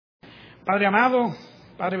Padre amado,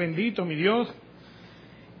 Padre bendito, mi Dios,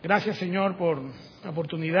 gracias Señor por la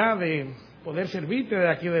oportunidad de poder servirte de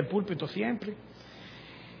aquí del púlpito siempre.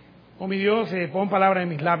 Oh mi Dios, pon palabra en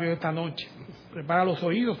mis labios esta noche. Prepara los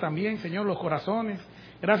oídos también, Señor, los corazones.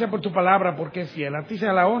 Gracias por tu palabra porque es fiel. A ti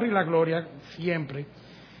sea la honra y la gloria siempre.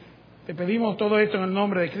 Te pedimos todo esto en el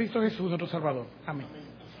nombre de Cristo Jesús, nuestro Salvador. Amén.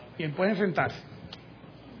 Bien, pueden sentarse.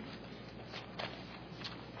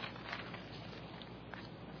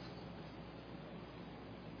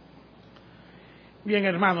 Bien,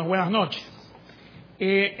 hermanos, buenas noches.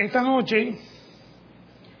 Esta noche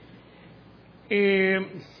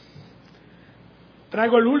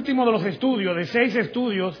traigo el último de los estudios, de 6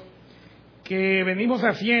 estudios que venimos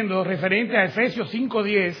haciendo referente a Efesios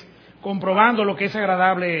 5:10, comprobando lo que es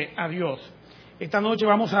agradable a Dios. Esta noche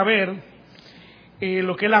vamos a ver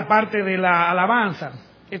lo que es la parte de la alabanza.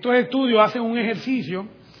 Estos estudios hacen un ejercicio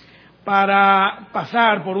para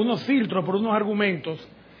pasar por unos filtros, por unos argumentos,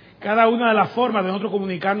 cada una de las formas de nosotros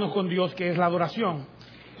comunicarnos con Dios, que es la adoración.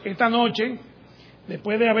 Esta noche,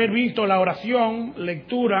 después de haber visto la oración,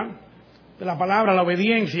 lectura de la palabra, la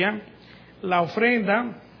obediencia, la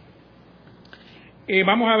ofrenda,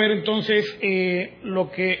 vamos a ver entonces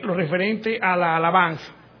lo referente a la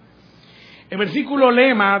alabanza. El versículo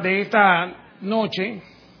lema de esta noche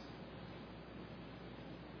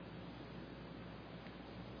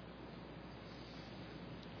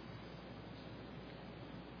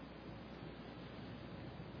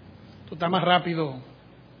tú estás más rápido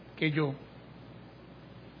que yo.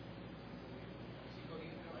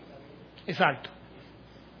 Exacto.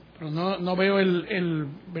 Pero no veo el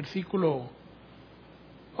versículo.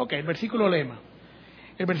 Ok, el versículo lema.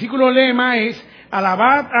 El versículo lema es: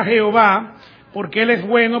 alabad a Jehová, porque Él es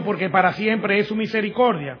bueno, porque para siempre es su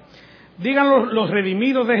misericordia. Digan los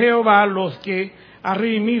redimidos de Jehová, los que ha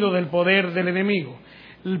redimido del poder del enemigo.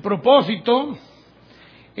 El propósito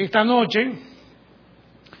esta noche,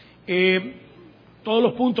 todos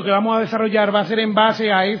los puntos que vamos a desarrollar va a ser en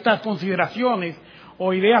base a estas consideraciones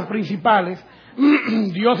o ideas principales.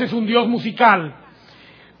 Dios es un Dios musical.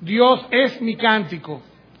 Dios es mi cántico.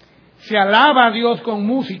 Se alaba a Dios con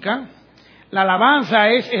música. La alabanza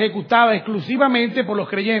es ejecutada exclusivamente por los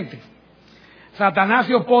creyentes. Satanás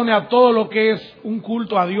se opone a todo lo que es un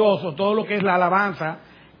culto a Dios o todo lo que es la alabanza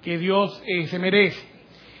que Dios se merece.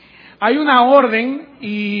 Hay una orden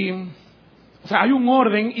hay un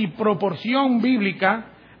orden y proporción bíblica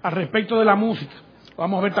al respecto de la música.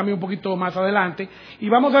 Vamos a ver también un poquito más adelante. Y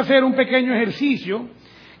vamos a hacer un pequeño ejercicio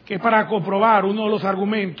que es para comprobar uno de los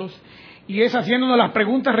argumentos, y es haciéndonos las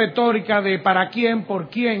preguntas retóricas de para quién, por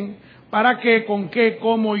quién, para qué, con qué,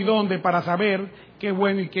 cómo y dónde, para saber qué es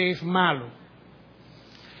bueno y qué es malo.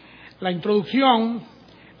 La introducción,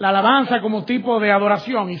 la alabanza como tipo de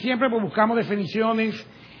adoración, y siempre buscamos definiciones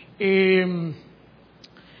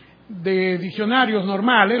de diccionarios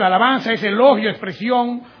normales. La alabanza es elogio,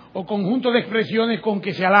 expresión o conjunto de expresiones con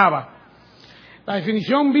que se alaba. La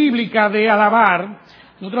definición bíblica de alabar,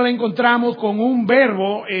 nosotros la encontramos con un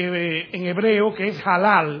verbo en hebreo que es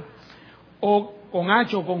halal, o con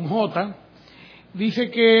H o con J.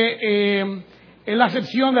 Dice que es la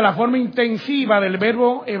acepción de la forma intensiva del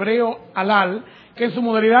verbo hebreo halal, que en su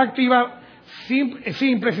modalidad activa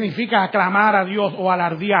simple significa aclamar a Dios o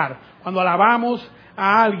alardear. Cuando alabamos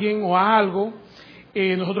a alguien o a algo,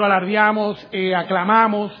 nosotros alardeamos,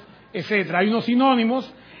 aclamamos, etcétera. Hay unos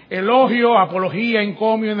sinónimos: elogio, apología,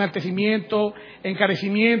 encomio, enaltecimiento,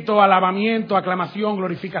 encarecimiento, alabamiento, aclamación,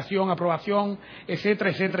 glorificación, aprobación,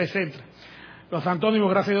 etcétera, etcétera, etcétera. Los antónimos,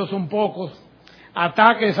 gracias a Dios, son pocos.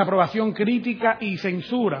 Ataque, desaprobación, crítica y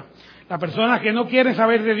censura. Las personas que no quieren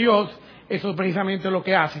saber de Dios, eso es precisamente lo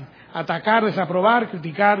que hacen: atacar, desaprobar,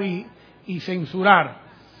 criticar y censurar.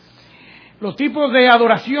 Los tipos de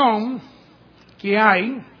adoración que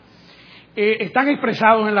hay están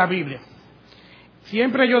expresados en la Biblia.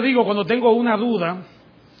 Siempre yo digo, cuando tengo una duda,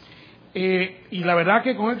 y la verdad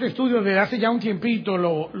que con este estudio desde hace ya un tiempito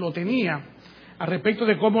lo tenía, al respecto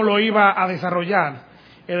de cómo lo iba a desarrollar.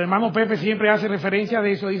 El hermano Pepe siempre hace referencia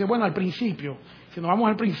de eso, dice, bueno, al principio, si nos vamos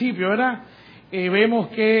al principio, ¿verdad? Vemos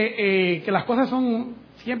que las cosas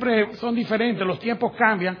siempre son diferentes, los tiempos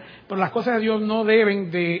cambian, pero las cosas de Dios no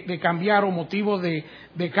deben de cambiar o motivos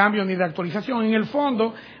de cambio ni de actualización. En el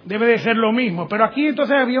fondo debe de ser lo mismo, pero aquí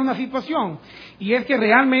entonces había una situación, y es que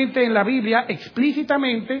realmente en la Biblia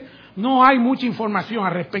explícitamente no hay mucha información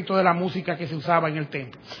al respecto de la música que se usaba en el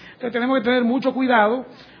templo. Entonces tenemos que tener mucho cuidado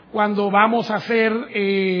cuando vamos a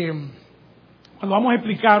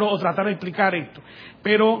explicar o tratar de explicar esto.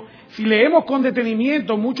 Pero si leemos con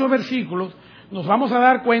detenimiento muchos versículos, nos vamos a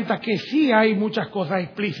dar cuenta que sí hay muchas cosas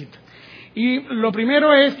explícitas. Y lo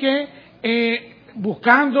primero es que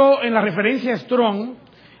Buscando en la referencia Strong,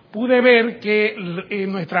 pude ver que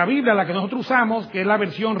en nuestra Biblia, la que nosotros usamos, que es la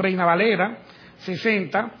versión Reina Valera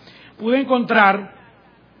 60, pude encontrar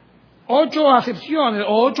 8 acepciones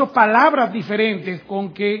o 8 palabras diferentes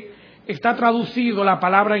con que está traducido la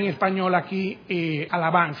palabra en español aquí,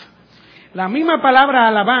 alabanza. La misma palabra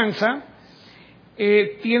alabanza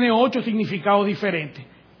tiene 8 significados diferentes,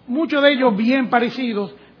 muchos de ellos bien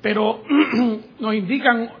parecidos, pero nos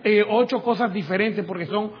indican 8 cosas diferentes porque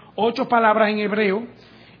son 8 palabras en hebreo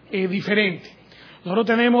diferentes. Nosotros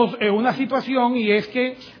tenemos una situación, y es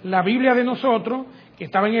que la Biblia de nosotros, que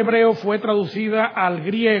estaba en hebreo, fue traducida al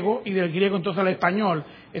griego y del griego entonces al español.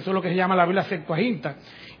 Eso es lo que se llama la Biblia Septuaginta.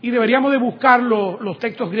 Y deberíamos de buscar los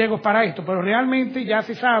textos griegos para esto, pero realmente ya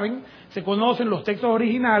se saben, se conocen los textos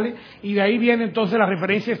originales, y de ahí viene entonces la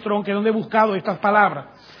referencia Strong, que es donde he buscado estas palabras.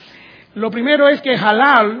 Lo primero es que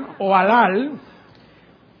halal o halal,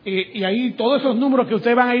 y ahí todos esos números que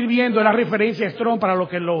ustedes van a ir viendo es la referencia Strong para los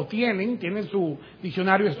que lo tienen su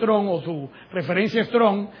diccionario Strong o su referencia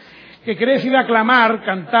Strong, que quiere decir aclamar,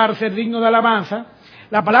 cantar, ser digno de alabanza.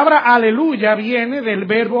 La palabra aleluya viene del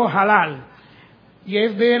verbo halal, y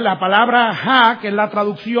es de la palabra ha, que es la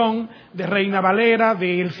traducción de Reina Valera,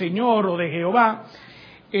 del Señor o de Jehová,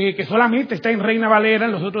 que solamente está en Reina Valera,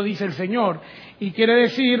 en los otros dice el Señor, y quiere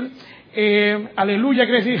decir, aleluya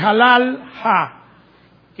quiere decir halal ha,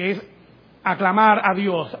 que es aclamar a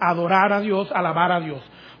Dios, adorar a Dios, alabar a Dios.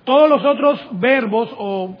 Todos los otros verbos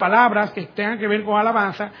o palabras que tengan que ver con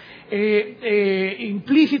alabanza,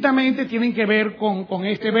 implícitamente tienen que ver con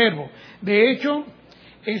este verbo. De hecho,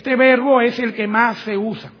 este verbo es el que más se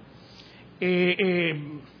usa.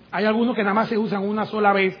 Hay algunos que nada más se usan una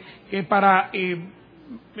sola vez, que es para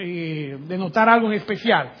denotar algo en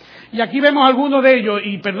especial. Y aquí vemos algunos de ellos,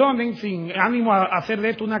 y perdonen, sin ánimo a hacer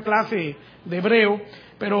de esto una clase de hebreo,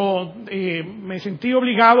 pero me sentí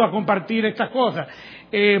obligado a compartir estas cosas.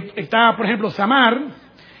 Está, por ejemplo, samar,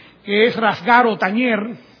 que es rasgar o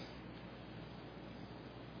tañer.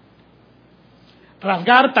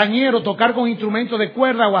 Rasgar, tañer o tocar con instrumento de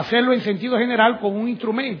cuerda, o hacerlo en sentido general con un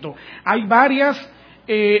instrumento. Hay varias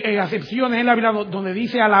acepciones en la Biblia donde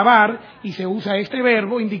dice alabar y se usa este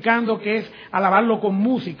verbo, indicando que es alabarlo con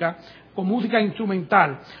música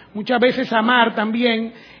instrumental. Muchas veces amar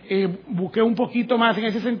también, busqué un poquito más en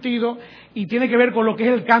ese sentido, y tiene que ver con lo que es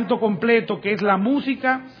el canto completo, que es la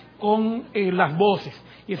música con las voces.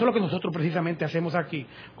 Y eso es lo que nosotros precisamente hacemos aquí.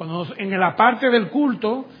 Cuando en la parte del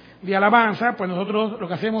culto de alabanza, pues nosotros lo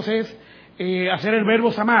que hacemos es hacer el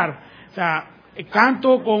verbo samar, o sea,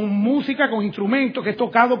 canto con música, con instrumentos, que es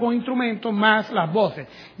tocado con instrumentos, más las voces.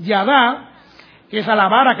 Yadá, que es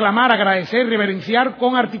alabar, aclamar, agradecer, reverenciar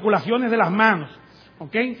con articulaciones de las manos,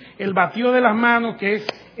 ¿ok? El batido de las manos, que es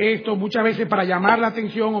esto muchas veces para llamar la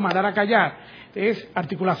atención o mandar a callar, es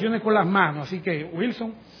articulaciones con las manos. Así que,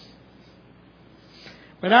 Wilson,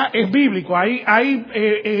 ¿verdad? Es bíblico, hay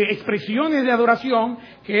expresiones de adoración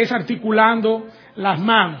que es articulando las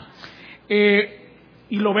manos.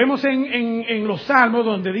 Y lo vemos en los salmos,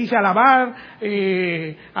 donde dice alabar,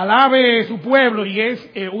 alabe su pueblo, y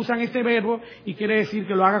usan este verbo y quiere decir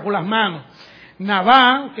que lo haga con las manos.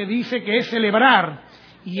 Navá, que dice que es celebrar,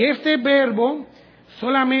 y este verbo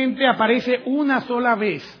solamente aparece una sola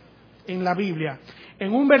vez en la Biblia,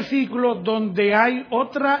 en un versículo donde hay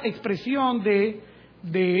otra expresión que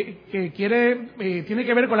tiene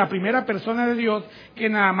que ver con la primera persona de Dios, que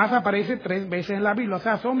nada más aparece 3 veces en la Biblia. O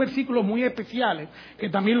sea, son versículos muy especiales que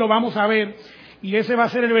también lo vamos a ver, y ese va a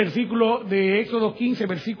ser el versículo de Éxodo 15,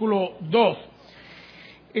 versículo 2.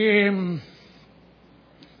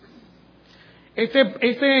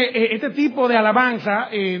 Este tipo de alabanza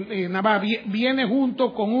viene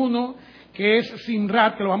junto con uno que es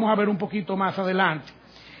Simrat, que lo vamos a ver un poquito más adelante.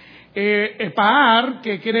 Paar,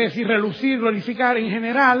 que quiere decir relucir, glorificar, en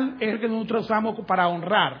general es el que nosotros usamos para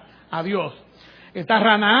honrar a Dios. Está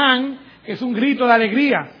Ranaán, que es un grito de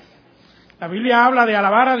alegría. La Biblia habla de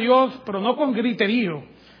alabar a Dios, pero no con griterío,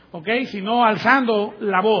 sino alzando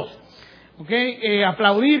la voz.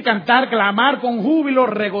 Aplaudir, cantar, clamar con júbilo,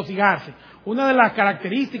 regocijarse. Una de las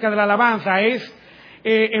características de la alabanza es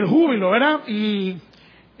el júbilo, ¿verdad? Y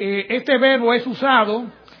este verbo es usado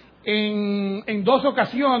en 2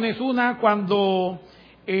 ocasiones. Una, cuando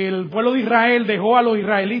el pueblo de Israel dejó a los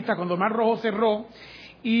israelitas, cuando el Mar Rojo cerró,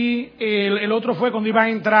 y el otro fue cuando iban a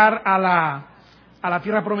entrar a la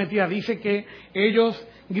tierra prometida. Dice que ellos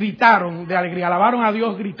gritaron de alegría, alabaron a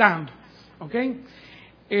Dios gritando.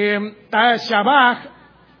 Shabbat,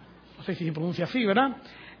 no sé si se pronuncia así, ¿verdad?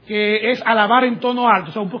 Que es alabar en tono alto,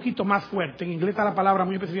 o sea, un poquito más fuerte. En inglés está la palabra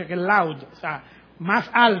muy específica, que es loud, o sea, más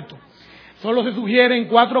alto. Solo se sugiere en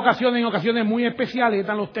 4 ocasiones, en ocasiones muy especiales.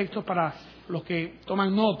 Están los textos para los que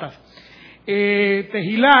toman notas.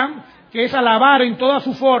 Tejilá, que es alabar en toda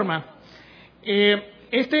su forma.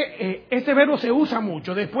 Este verbo se usa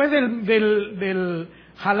mucho. Después del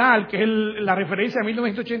halal, que es la referencia a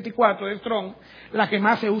 1984 de Strong, la que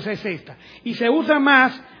más se usa es esta. Y se usa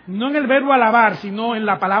más, no en el verbo alabar, sino en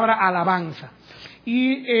la palabra alabanza.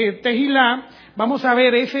 Y Tejilá, vamos a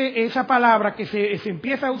ver esa palabra que se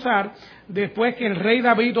empieza a usar después que el rey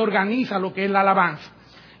David organiza lo que es la alabanza.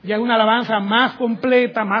 Ya es una alabanza más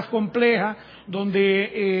completa, más compleja,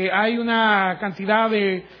 donde hay una cantidad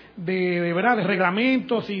de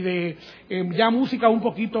reglamentos y de ya música un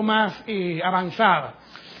poquito más avanzada.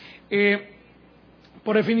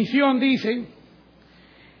 Por definición dice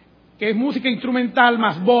que es música instrumental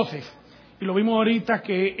más voces. Y lo vimos ahorita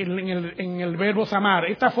que en el verbo samar.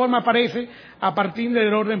 Esta forma aparece a partir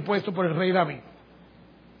del orden puesto por el rey David.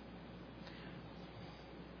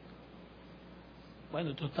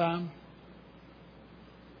 Bueno, esto está...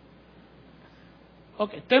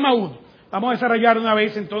 Ok, tema 1. Vamos a desarrollar una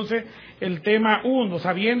vez entonces el tema 1,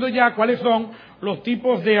 sabiendo ya cuáles son los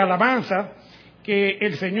tipos de alabanza que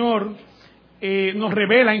el Señor nos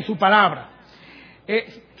revela en su palabra.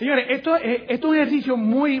 Señores, esto es un ejercicio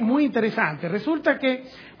muy, muy interesante. Resulta que,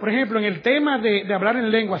 por ejemplo, en el tema de hablar en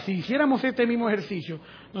lengua, si hiciéramos este mismo ejercicio,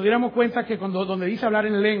 nos diéramos cuenta que donde dice hablar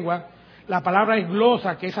en lengua, la palabra es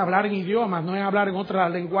glosa, que es hablar en idiomas, no es hablar en otro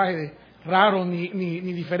lenguaje raro ni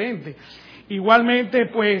diferente. Igualmente,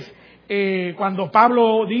 pues, cuando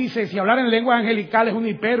Pablo dice, si hablar en lengua angelical es una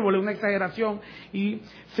hipérbole, una exageración, y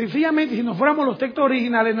sencillamente, si nos fuéramos los textos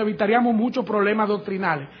originales, nos evitaríamos muchos problemas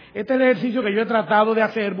doctrinales. Este es el ejercicio que yo he tratado de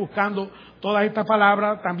hacer, buscando todas estas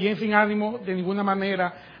palabras, también sin ánimo de ninguna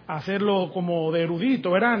manera hacerlo como de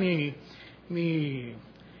erudito, ¿verdad? Ni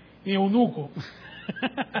eunuco.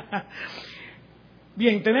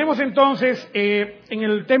 Bien, tenemos entonces en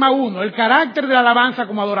el tema 1, el carácter de la alabanza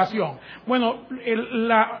como adoración. Bueno,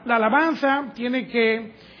 la alabanza tiene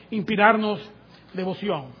que inspirarnos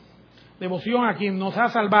devoción. Devoción a quien nos ha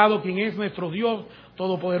salvado, quien es nuestro Dios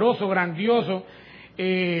todopoderoso, grandioso.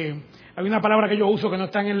 Hay una palabra que yo uso que no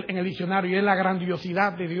está en el diccionario y es la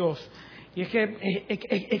grandiosidad de Dios. Y es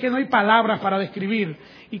que no hay palabras para describir.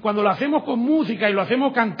 Y cuando lo hacemos con música y lo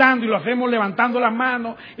hacemos cantando y lo hacemos levantando las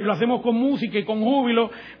manos y lo hacemos con música y con júbilo,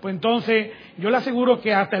 pues entonces yo le aseguro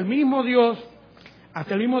que hasta el mismo Dios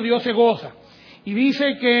se goza. Y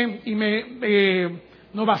dice que,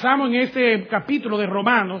 nos basamos en este capítulo de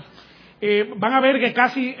Romanos, van a ver que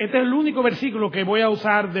casi este es el único versículo que voy a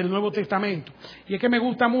usar del Nuevo Testamento. Y es que me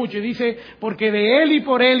gusta mucho. Y dice, porque de Él y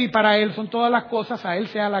por Él y para Él son todas las cosas, a Él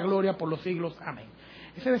sea la gloria por los siglos. Amén.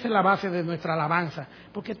 Esa debe ser la base de nuestra alabanza,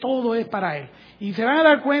 porque todo es para Él. Y se van a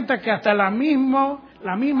dar cuenta que hasta la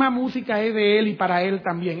misma música es de Él y para Él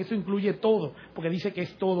también. Eso incluye todo, porque dice que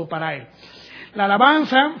es todo para Él. La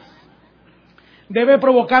alabanza debe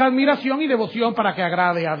provocar admiración y devoción para que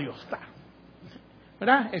agrade a Dios.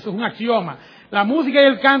 ¿Verdad? Eso es un axioma. La música y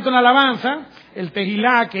el canto en la alabanza, el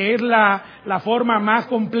tejilá, que es la forma más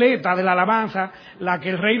completa de la alabanza, la que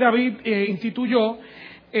el rey David instituyó,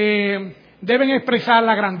 deben expresar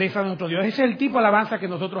la grandeza de nuestro Dios. Ese es el tipo de alabanza que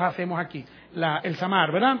nosotros hacemos aquí, el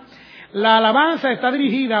samar, ¿verdad? La alabanza está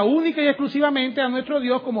dirigida única y exclusivamente a nuestro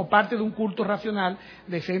Dios como parte de un culto racional,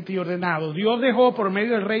 decente y ordenado. Dios dejó por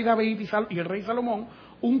medio del rey David y el rey Salomón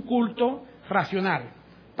un culto racional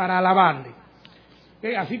para alabarle.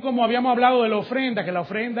 Así como habíamos hablado de la ofrenda, que la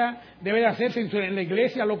ofrenda debe de hacerse en la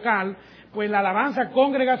iglesia local, pues la alabanza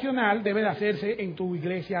congregacional debe de hacerse en tu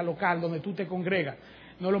iglesia local, donde tú te congregas.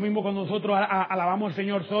 No es lo mismo cuando nosotros alabamos al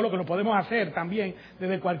Señor solo, que lo podemos hacer también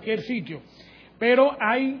desde cualquier sitio. Pero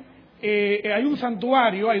hay un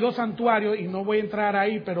santuario, hay 2 santuarios, y no voy a entrar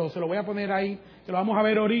ahí, pero se lo voy a poner ahí, que lo vamos a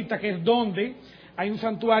ver ahorita, que es donde hay un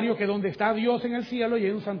santuario que es donde está Dios en el cielo, y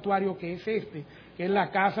hay un santuario que es que es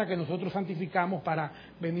la casa que nosotros santificamos para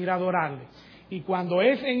venir a adorarle. Y cuando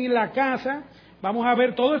es en la casa, vamos a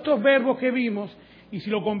ver todos estos verbos que vimos, y si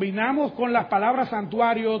lo combinamos con las palabras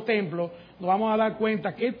santuario o templo, nos vamos a dar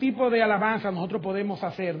cuenta qué tipo de alabanza nosotros podemos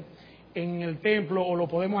hacer en el templo o lo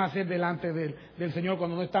podemos hacer delante del Señor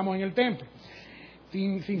cuando no estamos en el templo,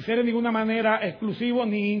 sin ser de ninguna manera exclusivo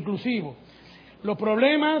ni inclusivo. Los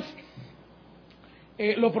problemas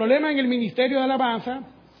en el ministerio de alabanza,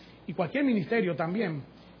 y cualquier ministerio también,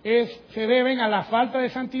 se deben a la falta de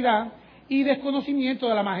santidad y desconocimiento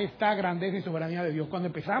de la majestad, grandeza y soberanía de Dios. Cuando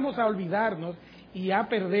empezamos a olvidarnos y a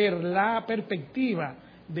perder la perspectiva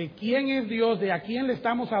de quién es Dios, de a quién le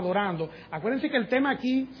estamos adorando. Acuérdense que el tema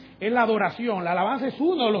aquí es la adoración. La alabanza es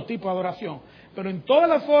uno de los tipos de adoración. Pero en todas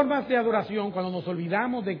las formas de adoración, cuando nos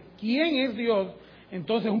olvidamos de quién es Dios,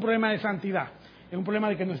 entonces es un problema de santidad. Es un problema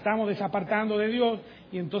de que nos estamos desapartando de Dios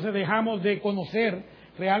y entonces dejamos de conocer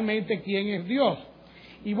realmente quién es Dios.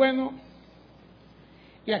 Y bueno,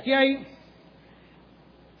 y aquí hay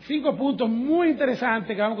 5 puntos muy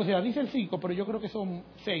interesantes que vamos a considerar. Dicen 5, pero yo creo que son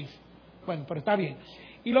 6. Bueno, pero está bien.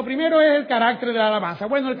 Y lo primero es el carácter de la alabanza.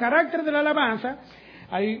 Bueno, el carácter de la alabanza,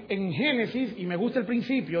 ahí en Génesis, y me gusta el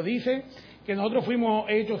principio, dice que nosotros fuimos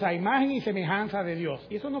hechos a imagen y semejanza de Dios.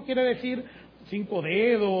 Y eso no quiere decir 5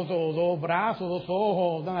 dedos, o 2 brazos, 2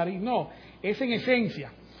 ojos, 2 nariz, no, es en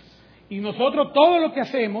esencia. Y nosotros todo lo que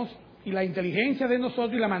hacemos, y la inteligencia de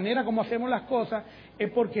nosotros y la manera como hacemos las cosas,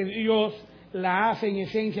 es porque Dios la hace en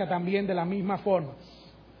esencia también de la misma forma.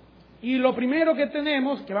 Y lo primero que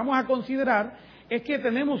tenemos, que vamos a considerar, es que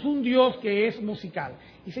tenemos un Dios que es musical.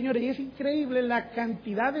 Y señores, es increíble la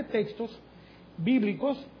cantidad de textos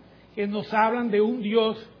bíblicos que nos hablan de un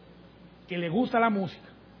Dios que le gusta la música.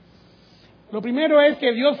 Lo primero es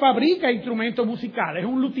que Dios fabrica instrumentos musicales, es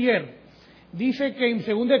un luthier. Dice que en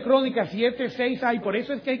 2 Crónicas 7:6 hay, por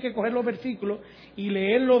eso es que hay que coger los versículos y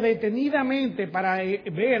leerlo detenidamente para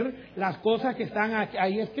ver las cosas que están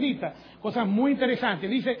ahí escritas, cosas muy interesantes.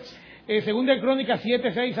 Dice 2 Crónicas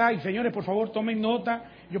 7:6 hay, señores, por favor tomen nota,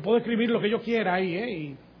 yo puedo escribir lo que yo quiera ahí,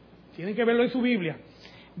 y tienen que verlo en su Biblia.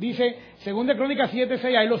 Dice 2 Crónicas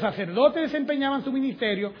 7:6 hay, los sacerdotes desempeñaban su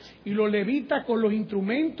ministerio y los levitas con los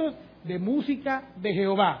instrumentos de música de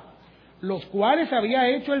Jehová, los cuales había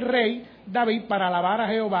hecho el rey David para alabar a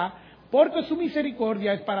Jehová, porque su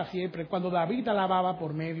misericordia es para siempre, cuando David alababa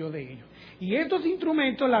por medio de ellos. Y estos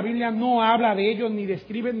instrumentos, la Biblia no habla de ellos, ni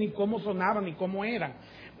describe ni cómo sonaban, ni cómo eran,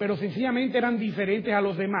 pero sencillamente eran diferentes a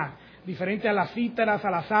los demás, diferentes a las cítaras, a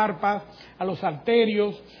las arpas, a los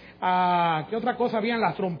salterios, a ¿qué otra cosa habían?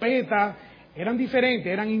 Las trompetas, eran diferentes,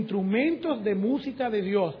 eran instrumentos de música de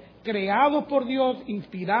Dios, creados por Dios,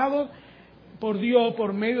 inspirados por Dios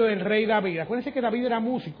por medio del rey David. Acuérdense que David era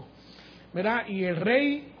músico, ¿verdad? Y el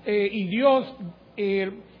rey y Dios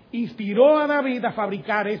inspiró a David a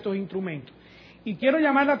fabricar estos instrumentos. Y quiero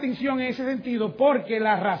llamar la atención en ese sentido porque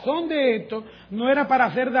la razón de esto no era para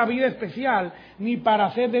hacer David especial, ni para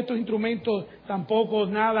hacer de estos instrumentos tampoco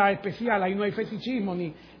nada especial, ahí no hay fetichismo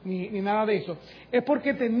ni nada de eso. Es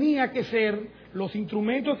porque tenía que ser, los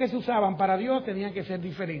instrumentos que se usaban para Dios tenían que ser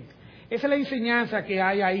diferentes. Esa es la enseñanza que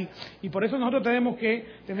hay ahí, y por eso nosotros tenemos que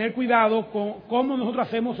tener cuidado con cómo nosotros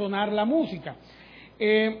hacemos sonar la música.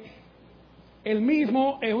 El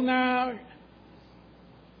mismo es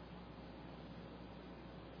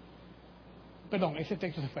ese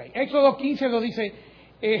texto se fue ahí. Éxodo 15:2 dice,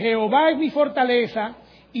 Jehová es mi fortaleza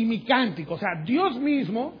y mi cántico. O sea, Dios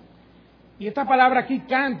mismo, y esta palabra aquí,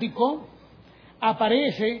 cántico,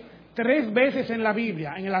 aparece 3 veces en la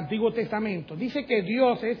Biblia, en el Antiguo Testamento. Dice que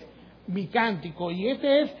Dios es mi cántico, y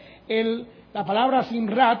este es la palabra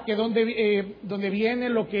simrat, que es donde viene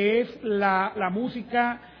lo que es la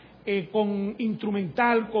música con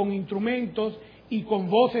instrumental, con instrumentos y con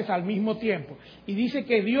voces al mismo tiempo. Y dice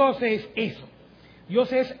que Dios es eso,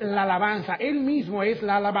 Dios es la alabanza, Él mismo es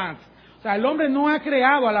la alabanza. O sea, el hombre no ha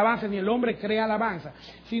creado alabanza, ni el hombre crea alabanza,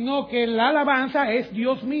 sino que la alabanza es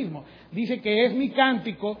Dios mismo. Dice que es mi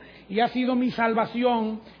cántico y ha sido mi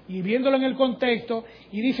salvación, y viéndolo en el contexto,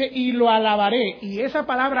 y dice, y lo alabaré. Y esa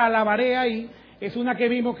palabra alabaré ahí es una que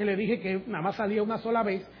vimos, que le dije que nada más salía una sola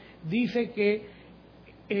vez. Dice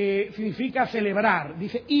que significa celebrar.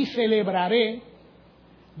 Dice, y celebraré,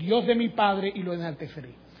 Dios de mi Padre, y lo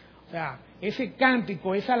enalteceré. O sea, ese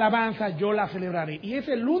cántico, esa alabanza, yo la celebraré. Y es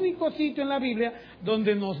el único sitio en la Biblia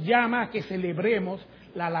donde nos llama a que celebremos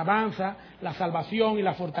la alabanza, la salvación y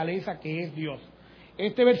la fortaleza que es Dios.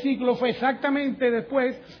 Este versículo fue exactamente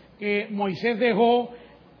después que Moisés dejó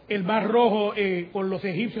el Mar Rojo con los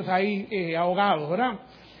egipcios ahí ahogados, ¿verdad?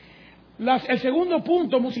 El segundo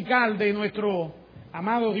punto musical de nuestro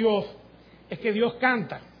amado Dios es que Dios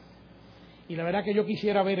canta. Y la verdad que yo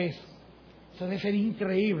quisiera ver eso. Eso debe ser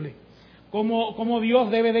increíble. Cómo Dios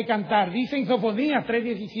debe de cantar. Dice en Sofonías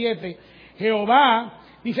 3:17, Jehová,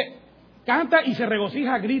 dice, canta y se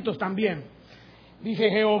regocija a gritos también. Dice,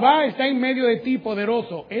 Jehová está en medio de ti,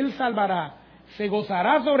 poderoso, Él salvará, se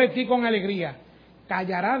gozará sobre ti con alegría,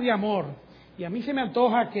 callará de amor. Y a mí se me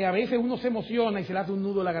antoja que a veces uno se emociona y se le hace un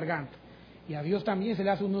nudo en la garganta. Y a Dios también se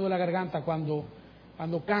le hace un nudo en la garganta cuando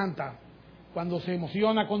canta, cuando se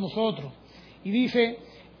emociona con nosotros. Y dice,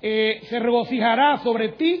 se regocijará sobre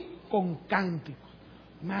ti con cánticos.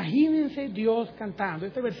 Imagínense Dios cantando.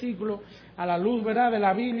 Este versículo, a la luz, ¿verdad?, de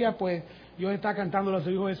la Biblia, pues Dios está cantando a su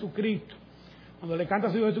Hijo Jesucristo. Cuando le canta a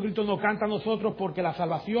su Hijo Jesucristo, nos canta a nosotros porque la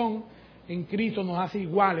salvación en Cristo nos hace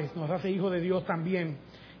iguales, nos hace hijos de Dios también.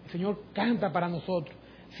 El Señor canta para nosotros,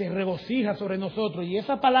 se regocija sobre nosotros. Y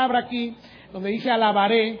esa palabra aquí, donde dice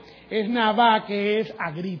alabaré, es navá, que es a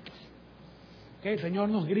gritos. ¿Okay? El Señor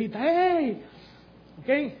nos grita, ¡hey! ¿Ok?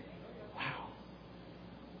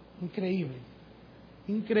 ¡Wow! Increíble.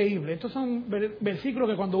 Increíble. Estos son versículos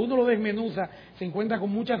que cuando uno lo desmenuza se encuentra con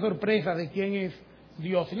mucha sorpresa de quién es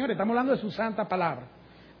Dios. Señores, estamos hablando de su santa palabra.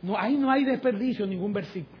 Ahí no hay desperdicio en ningún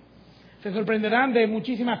versículo. Se sorprenderán de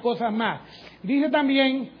muchísimas cosas más. Dice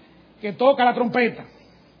también que toca la trompeta.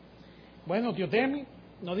 Bueno, tío Temi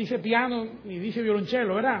no dice piano ni dice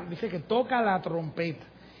violonchelo, ¿verdad? Dice que toca la trompeta.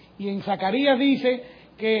 Y en Zacarías dice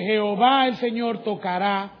que Jehová el Señor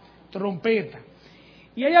tocará trompeta.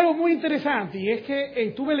 Y hay algo muy interesante, y es que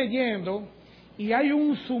estuve leyendo y hay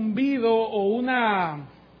un zumbido o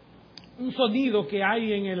un sonido que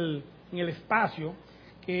hay en el espacio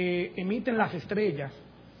que emiten las estrellas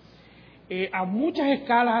a muchas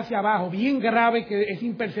escalas hacia abajo, bien grave, que es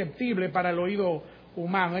imperceptible para el oído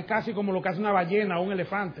humano. Es casi como lo que hace una ballena o un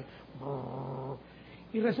elefante.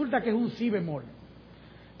 Y resulta que es un si bemol.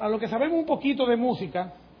 Para los que sabemos un poquito de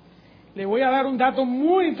música, le voy a dar un dato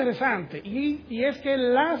muy interesante, y es que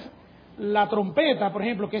la trompeta, por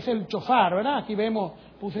ejemplo, que es el chofar, ¿verdad? Aquí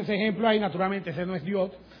puse ese ejemplo ahí, naturalmente ese no es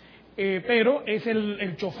Dios, pero es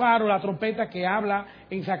el chofar o la trompeta que habla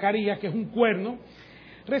en Zacarías, que es un cuerno.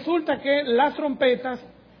 Resulta que las trompetas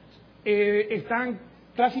están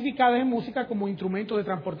clasificadas en música como instrumentos de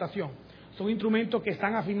transportación. Son instrumentos que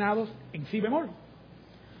están afinados en si bemol.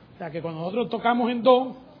 O sea que cuando nosotros tocamos en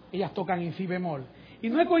do, ellas tocan en si bemol. Y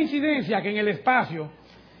no es coincidencia que en el espacio,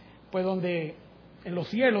 pues en los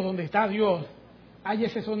cielos donde está Dios, hay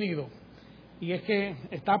ese sonido. Y es que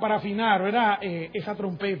está para afinar, ¿verdad? Esa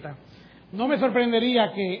trompeta. No me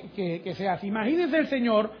sorprendería que sea así. Imagínense el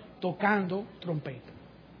Señor tocando trompeta.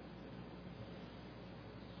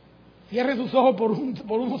 Cierre sus ojos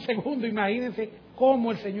por unos segundos, imagínense cómo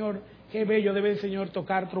el Señor, qué bello debe el Señor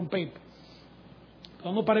tocar trompeta.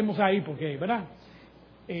 No paremos ahí porque, ¿verdad?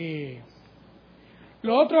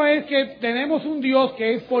 Lo otro es que tenemos un Dios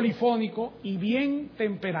que es polifónico y bien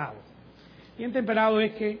temperado. Bien temperado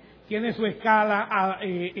es que tiene su escala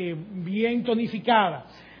bien tonificada.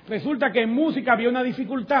 Resulta que en música había una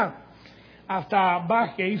dificultad. Hasta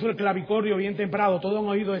Bach, que hizo el clavicordio bien temperado, todos han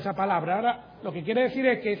oído esa palabra. Ahora, lo que quiere decir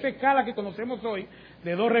es que esa escala que conocemos hoy,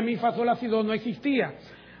 de do, re, mi, fa, sol, la, si, do, no existía.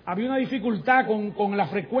 Había una dificultad con la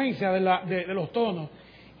frecuencia de los tonos,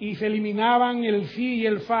 y se eliminaban el si y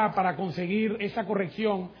el fa para conseguir esa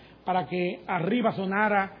corrección, para que arriba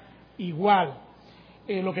sonara igual.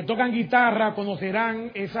 Los que tocan guitarra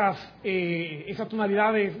conocerán esas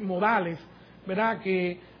tonalidades modales, ¿verdad?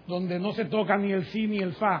 Que donde no se toca ni el si ni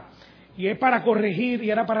el fa. Y es para corregir, y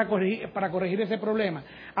era para corregir ese problema.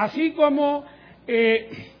 Así como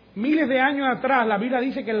miles de años atrás la Biblia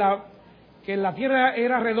dice que la tierra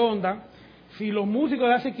era redonda, si los músicos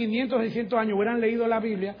de hace 500, 600 años hubieran leído la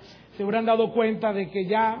Biblia, se hubieran dado cuenta de que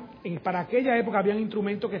ya para aquella época habían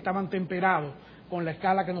instrumentos que estaban temperados con la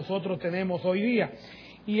escala que nosotros tenemos hoy día.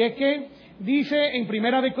 Y es que dice en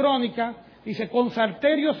Primera de Crónicas, dice con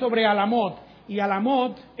salterio sobre alamot, y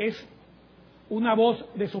alamot es una voz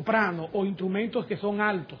de soprano o instrumentos que son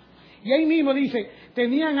altos. Y ahí mismo dice,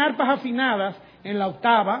 tenían arpas afinadas en la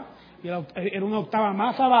octava, y era una octava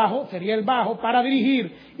más abajo, sería el bajo, para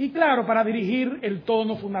dirigir, y claro, para dirigir el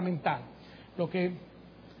tono fundamental. Lo que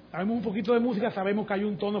sabemos un poquito de música, sabemos que hay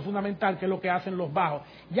un tono fundamental, que es lo que hacen los bajos.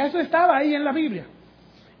 Ya eso estaba ahí en la Biblia.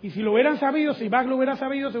 Y si lo hubieran sabido, si Bach lo hubiera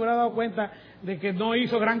sabido, se hubiera dado cuenta de que no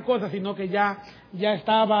hizo gran cosa, sino que ya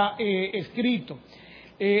estaba escrito.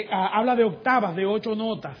 Habla de octavas, de 8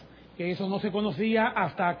 notas, que eso no se conocía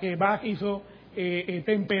hasta que Bach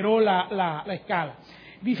temperó la escala.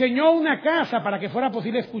 Diseñó una casa para que fuera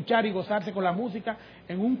posible escuchar y gozarse con la música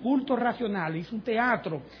en un culto racional. Hizo un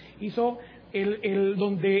teatro, hizo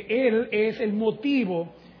donde él es el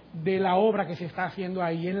motivo de la obra que se está haciendo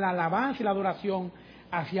ahí, en la alabanza y la adoración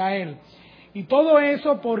hacia él. Y todo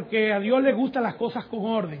eso porque a Dios le gustan las cosas con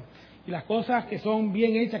orden, y las cosas que son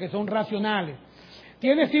bien hechas, que son racionales.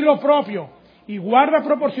 Tiene estilo propio y guarda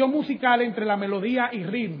proporción musical entre la melodía y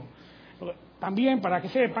ritmo. También, para que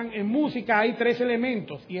sepan, en música hay 3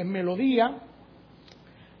 elementos, y en melodía,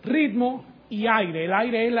 ritmo y aire. El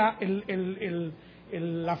aire es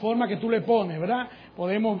la forma que tú le pones, ¿verdad?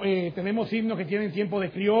 Tenemos himnos que tienen tiempo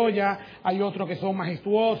de criolla, hay otros que son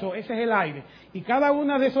majestuosos, ese es el aire. Y cada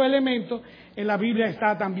uno de esos elementos en la Biblia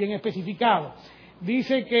está también especificado.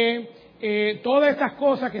 Dice que todas estas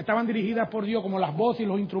cosas que estaban dirigidas por Dios, como las voces y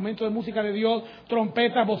los instrumentos de música de Dios,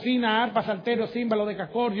 trompetas, bocinas, arpas, salterios, címbalos,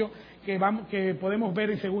 decacordios, que podemos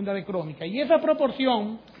ver en Segunda de Crónicas. Y esa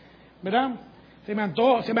proporción, ¿verdad? Se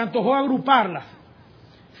me antojó agruparlas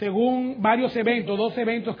según varios eventos, 2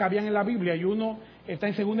 eventos que habían en la Biblia, y uno está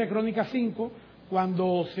en Segunda de Crónicas 5,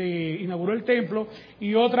 cuando se inauguró el templo,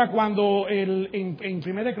 y otra cuando en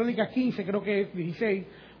Primera de Crónicas 15, creo que es 16,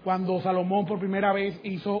 cuando Salomón por primera vez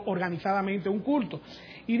hizo organizadamente un culto.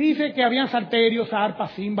 Y dice que habían salterios,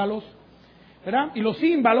 arpas, címbalos, ¿verdad? Y los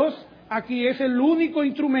címbalos aquí es el único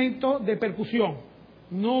instrumento de percusión,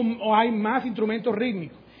 no hay más instrumentos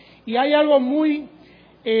rítmicos. Y hay algo muy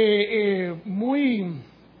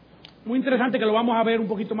interesante que lo vamos a ver un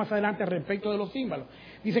poquito más adelante respecto de los címbalos.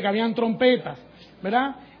 Dice que habían trompetas,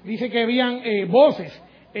 ¿verdad? Dice que habían voces.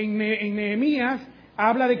 En Nehemías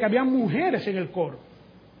habla de que habían mujeres en el coro.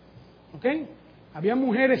 ¿Ok? Había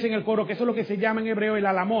mujeres en el coro, que eso es lo que se llama en hebreo el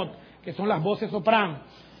alamot, que son las voces sopranos.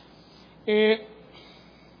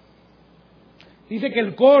 Dice que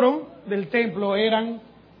el coro del templo eran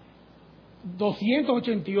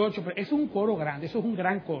 288, es un coro grande, eso es un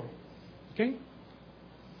gran coro. ¿Ok?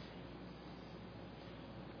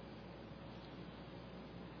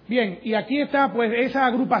 Bien, y aquí está pues esa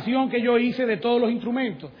agrupación que yo hice de todos los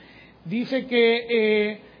instrumentos. Dice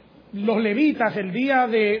que los levitas, el día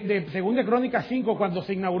de Segunda Crónicas 5, cuando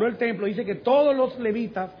se inauguró el templo, dice que todos los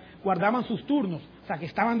levitas guardaban sus turnos, o sea que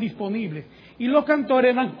estaban disponibles. Y los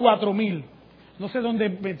cantores eran 4,000. No sé dónde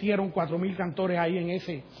metieron 4,000 cantores ahí en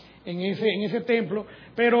ese templo,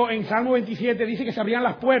 pero en Salmo 27 dice que se abrían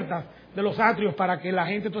las puertas de los atrios para que la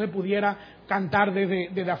gente entonces pudiera cantar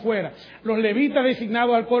desde afuera. Los levitas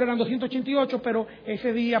designados al coro eran 288, pero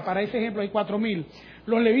ese día, para ese ejemplo, hay 4,000.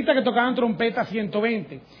 Los levitas que tocaban trompeta,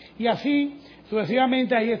 120. Y así,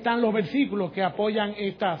 sucesivamente, ahí están los versículos que apoyan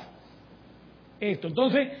esto.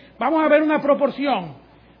 Entonces, vamos a ver una proporción.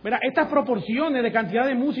 ¿Verdad? Estas proporciones de cantidad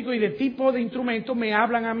de músicos y de tipo de instrumentos me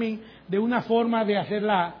hablan a mí de una forma de hacer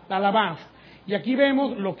la alabanza. Y aquí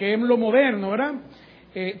vemos lo que es lo moderno, ¿verdad?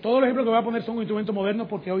 Todos los ejemplos que voy a poner son instrumentos modernos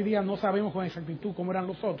porque hoy día no sabemos con exactitud cómo eran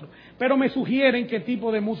los otros, pero me sugieren qué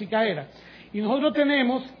tipo de música era. Y nosotros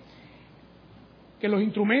tenemos que los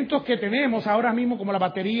instrumentos que tenemos ahora mismo, como la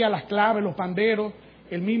batería, las claves, los panderos,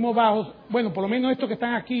 el mismo bajo, bueno, por lo menos estos que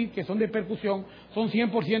están aquí, que son de percusión, son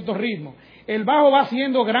 100% ritmo. El bajo va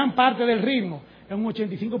siendo gran parte del ritmo, es un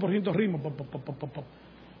 85% ritmo,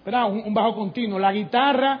 ¿verdad? Un bajo continuo. La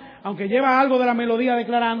guitarra, aunque lleva algo de la melodía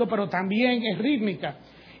declarando, pero también es rítmica.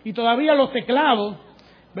 Y todavía los teclados,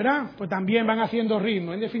 ¿verdad? Pues también van haciendo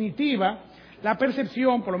ritmo. En definitiva, la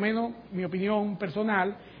percepción, por lo menos mi opinión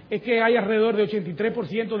personal, es que hay alrededor de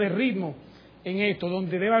 83% de ritmo en esto,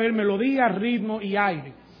 donde debe haber melodía, ritmo y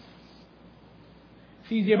aire.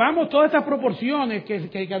 Si llevamos todas estas proporciones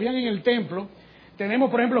que habían en el templo,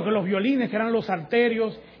 tenemos por ejemplo que los violines, que eran los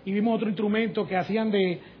salterios, y vimos otro instrumento que hacían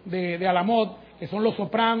de alamot, que son los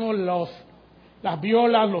sopranos, las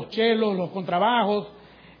violas, los chelos, los contrabajos,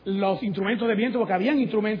 los instrumentos de viento, porque habían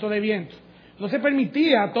instrumentos de viento. No se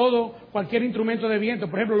permitía cualquier instrumento de viento.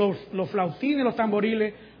 Por ejemplo, los flautines, los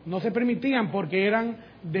tamboriles, no se permitían porque eran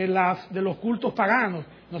de los cultos paganos,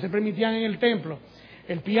 no se permitían en el templo.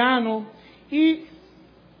 El piano y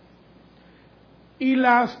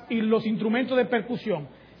los instrumentos de percusión.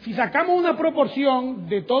 Si sacamos una proporción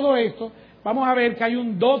de todo esto, vamos a ver que hay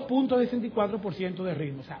un 2.64% de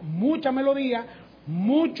ritmo. O sea, mucha melodía,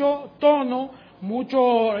 mucho tono,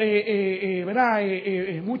 mucha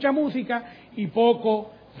música y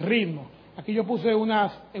poco ritmo. Aquí yo puse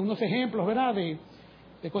unos ejemplos, ¿verdad?, de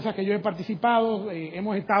cosas que yo he participado.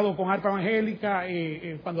 Hemos estado con arpa evangélica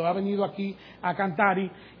cuando ha venido aquí a cantar,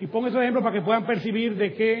 y pongo esos ejemplos para que puedan percibir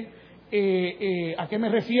a qué me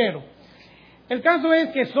refiero. El caso es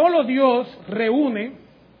que solo Dios reúne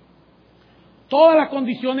todas las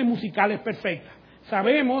condiciones musicales perfectas.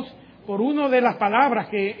 Sabemos, por una de las palabras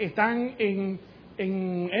que están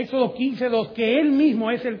en Éxodo 15:2, que Él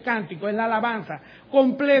mismo es el cántico, es la alabanza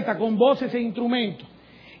completa con voces e instrumentos.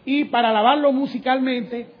 Y para alabarlo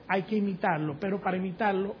musicalmente hay que imitarlo, pero para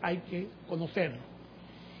imitarlo hay que conocerlo.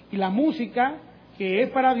 Y la música que es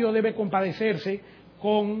para Dios debe compadecerse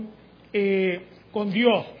con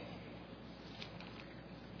Dios.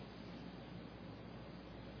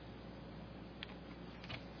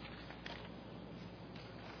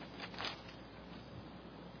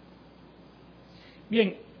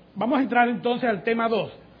 Bien, vamos a entrar entonces al tema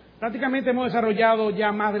 2. Prácticamente hemos desarrollado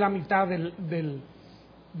ya más de la mitad del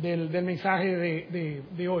mensaje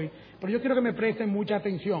de hoy, pero yo quiero que me presten mucha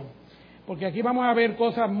atención, porque aquí vamos a ver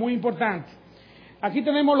cosas muy importantes. Aquí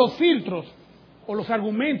tenemos los filtros o los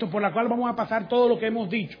argumentos por los cuales vamos a pasar todo lo que hemos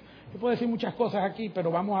dicho. Yo puedo decir muchas cosas aquí,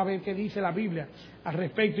 pero vamos a ver qué dice la Biblia al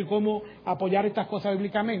respecto y cómo apoyar estas cosas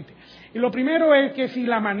bíblicamente. Y lo primero es que si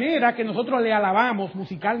la manera que nosotros le alabamos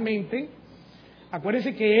musicalmente,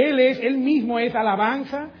 acuérdense que Él mismo es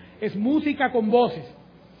alabanza, es música con voces.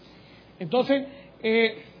 Entonces,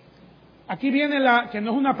 aquí viene que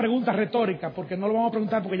no es una pregunta retórica, porque no lo vamos a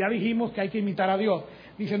preguntar, porque ya dijimos que hay que imitar a Dios.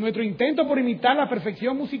 Dice, nuestro intento por imitar la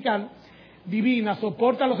perfección musical divina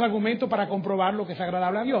soporta los argumentos para comprobar lo que es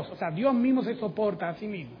agradable a Dios. O sea, Dios mismo se soporta a sí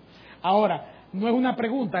mismo. Ahora, no es una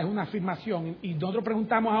pregunta, es una afirmación. Y nosotros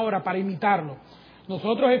preguntamos ahora para imitarlo.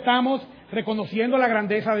 Nosotros estamos reconociendo la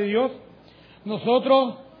grandeza de Dios.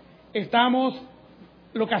 Nosotros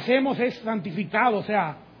lo que hacemos es santificado, o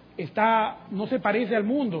sea, no se parece al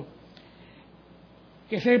mundo.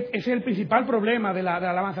 Que ese es el principal problema de la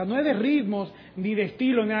alabanza. No es de ritmos, ni de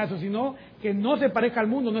estilo, ni nada de eso, sino que no se parezca al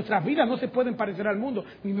mundo. Nuestras vidas no se pueden parecer al mundo,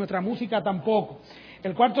 ni nuestra música tampoco.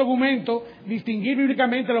 El cuarto argumento, distinguir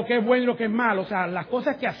bíblicamente lo que es bueno y lo que es malo. O sea, las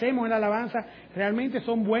cosas que hacemos en la alabanza realmente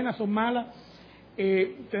son buenas, son malas.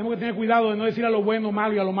 Tenemos que tener cuidado de no decir a lo bueno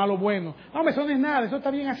malo y a lo malo bueno. No, eso no es nada, eso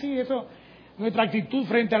está bien así, eso... Nuestra actitud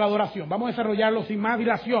frente a la adoración. Vamos a desarrollarlo sin más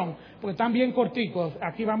dilación, porque están bien corticos.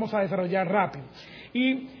 Aquí vamos a desarrollar rápido.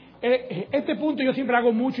 Y este punto yo siempre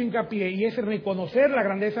hago mucho hincapié, y es reconocer la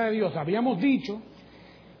grandeza de Dios. Habíamos dicho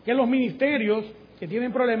que los ministerios que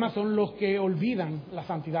tienen problemas son los que olvidan la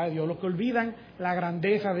santidad de Dios, los que olvidan la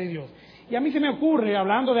grandeza de Dios. Y a mí se me ocurre,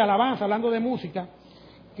 hablando de alabanza, hablando de música,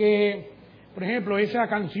 que, por ejemplo, esa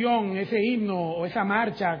canción, ese himno o esa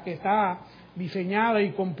marcha que está diseñada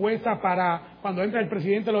y compuesta para cuando entra el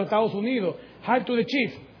presidente de los Estados Unidos, Hail to the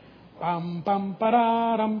Chief, pam, pam,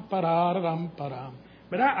 pararam, pararam, param.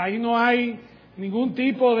 ¿Verdad? Ahí no hay ningún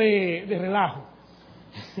tipo de relajo.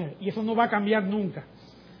 Y eso no va a cambiar nunca.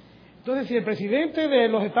 Entonces, si el presidente de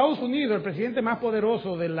los Estados Unidos, el presidente más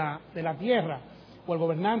poderoso de la tierra, o el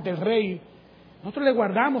gobernante, el rey, nosotros le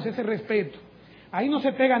guardamos ese respeto. Ahí no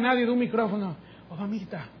se pega nadie de un micrófono.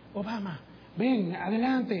 Obamita, Obama, ven,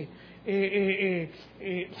 adelante.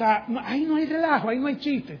 O sea, ahí no hay relajo, ahí no hay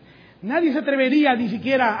chiste. Nadie se atrevería ni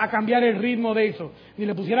siquiera a cambiar el ritmo de eso, ni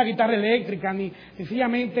le pusiera guitarra eléctrica, ni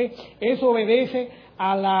sencillamente eso obedece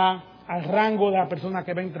al rango de la persona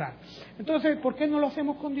que va a entrar. Entonces, ¿por qué no lo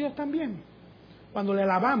hacemos con Dios también? Cuando le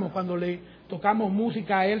alabamos, cuando le tocamos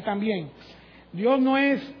música a Él también. Dios no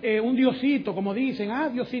es un diosito, como dicen,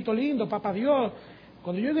 Diosito lindo, papá Dios.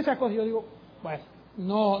 Cuando yo digo esas cosas, yo digo, bueno,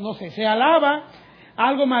 no sé, se alaba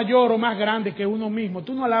algo mayor o más grande que uno mismo.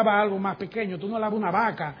 Tú no alabas algo más pequeño, tú no alabas una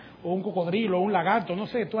vaca o un cocodrilo o un lagarto, no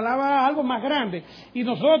sé, tú alabas algo más grande. Y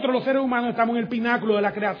nosotros los seres humanos estamos en el pináculo de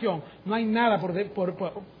la creación. No hay nada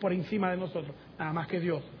por encima de nosotros, nada más que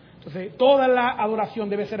Dios. Entonces, toda la adoración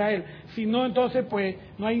debe ser a Él. Si no, entonces, pues,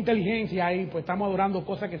 no hay inteligencia ahí, pues estamos adorando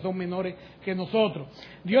cosas que son menores que nosotros.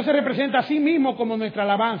 Dios se representa a sí mismo como nuestra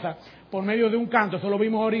alabanza por medio de un canto, eso lo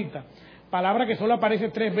vimos ahorita. Palabra que solo aparece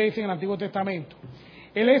 3 veces en el Antiguo Testamento.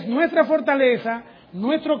 Él es nuestra fortaleza,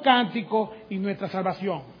 nuestro cántico y nuestra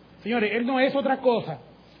salvación. Señores, Él no es otra cosa.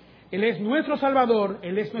 Él es nuestro Salvador,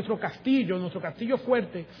 Él es nuestro castillo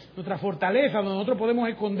fuerte, nuestra fortaleza, donde nosotros podemos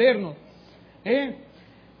escondernos.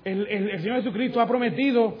 El Señor Jesucristo ha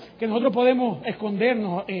prometido que nosotros podemos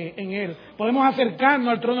escondernos en Él. Podemos acercarnos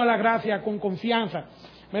al trono de la gracia con confianza,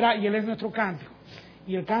 ¿verdad? Y Él es nuestro cántico.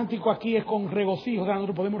 Y el cántico aquí es con regocijo, o sea,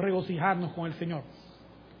 nosotros podemos regocijarnos con el Señor.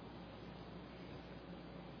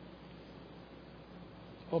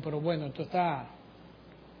 Pero bueno, esto está...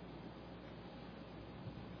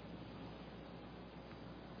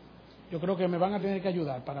 Yo creo que me van a tener que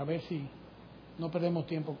ayudar para ver si no perdemos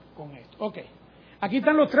tiempo con esto. Ok. Aquí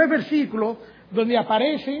están los 3 versículos donde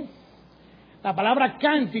aparece la palabra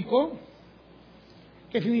cántico,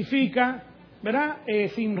 que significa, ¿verdad?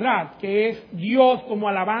 Simrat, que es Dios como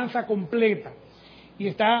alabanza completa. Y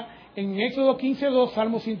está en Éxodo 15:2,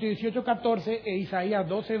 Salmo 118:14 e Isaías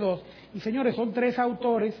 12:2. Y señores, son 3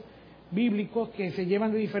 autores bíblicos que se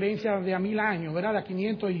llevan de diferencia de a 1000 años, ¿verdad? A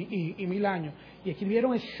 500 y 1000 años. Y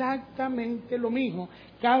escribieron exactamente lo mismo,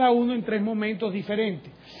 cada uno en 3 momentos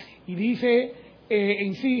diferentes. Y dice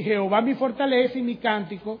en sí, Jehová es mi fortaleza y mi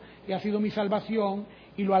cántico, y ha sido mi salvación,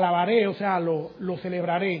 y lo alabaré, o sea, lo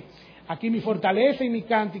celebraré. Aquí mi fortaleza y mi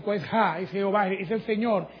cántico es Jehová, es el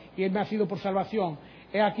Señor, y Él me ha sido por salvación.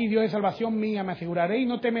 He aquí Dios de salvación mía, me aseguraré y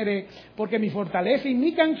no temeré, porque mi fortaleza y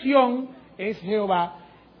mi canción es Jehová,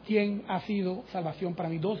 quien ha sido salvación para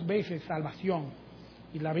mí. 2 veces salvación.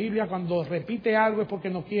 Y la Biblia cuando repite algo es porque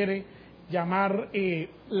no quiere llamar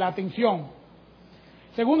la atención.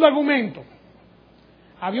 Segundo argumento.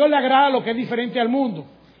 A Dios le agrada lo que es diferente al mundo.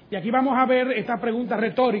 Y aquí vamos a ver estas preguntas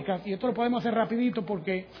retóricas, y esto lo podemos hacer rapidito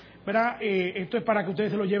porque, ¿verdad? Esto es para que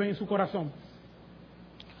ustedes se lo lleven en su corazón.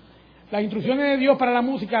 Las instrucciones de Dios para la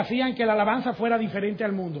música hacían que la alabanza fuera diferente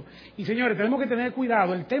al mundo. Y señores, tenemos que tener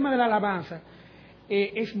cuidado, el tema de la alabanza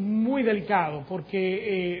es muy delicado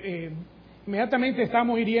porque inmediatamente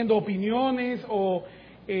estamos hiriendo opiniones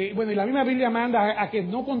bueno, y la misma Biblia manda a que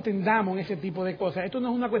no contendamos en ese tipo de cosas. Esto no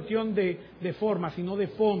es una cuestión de forma, sino de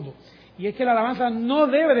fondo. Y es que la alabanza no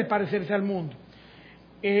debe de parecerse al mundo.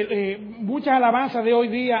 Muchas alabanzas de hoy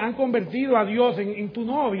día han convertido a Dios en tu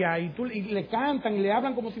novia y le cantan y le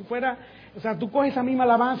hablan como si fuera, o sea, tú coges esa misma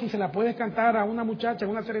alabanza y se la puedes cantar a una muchacha, a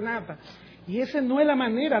una serenata. Y esa no es la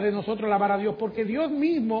manera de nosotros alabar a Dios, porque Dios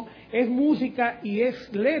mismo es música y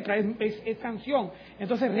es letra, es canción.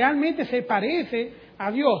 Entonces realmente se parece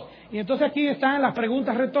a Dios. Y entonces aquí están las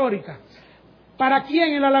preguntas retóricas. ¿Para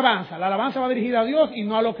quién es la alabanza? La alabanza va dirigida a Dios y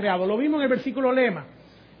no a lo creado. Lo vimos en el versículo lema,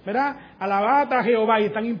 ¿verdad? Alabad a Jehová, y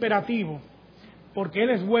es tan imperativo, porque Él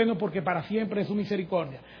es bueno, porque para siempre es su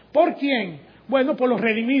misericordia. ¿Por quién? Bueno, por los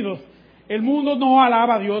redimidos. El mundo no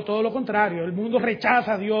alaba a Dios, todo lo contrario. El mundo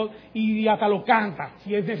rechaza a Dios y hasta lo canta,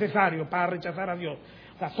 si es necesario, para rechazar a Dios.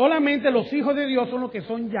 O sea, solamente los hijos de Dios son los que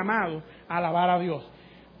son llamados a alabar a Dios.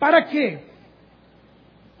 ¿Para qué?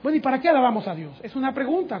 Bueno, ¿y para qué alabamos a Dios? Es una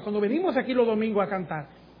pregunta. Cuando venimos aquí los domingos a cantar,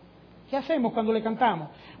 ¿qué hacemos cuando le cantamos?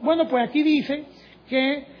 Bueno, pues aquí dice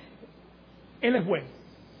que Él es bueno.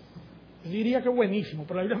 Yo diría que buenísimo,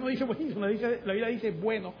 pero la Biblia no dice buenísimo, la Biblia dice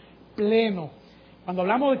bueno, pleno. Cuando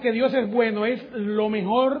hablamos de que Dios es bueno, es lo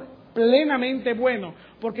mejor, plenamente bueno.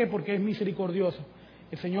 ¿Por qué? Porque es misericordioso.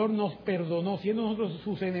 El Señor nos perdonó, siendo nosotros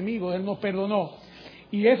sus enemigos, Él nos perdonó.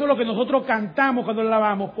 Y eso es lo que nosotros cantamos cuando le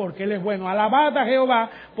alabamos, porque Él es bueno. Alabad a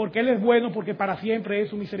Jehová, porque Él es bueno, porque para siempre es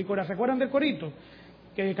su misericordia. ¿Se acuerdan del corito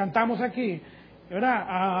que cantamos aquí? ¿Verdad?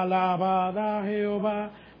 Alabad a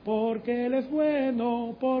Jehová, porque Él es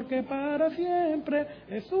bueno, porque para siempre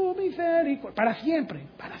es su misericordia. Para siempre,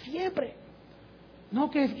 para siempre. No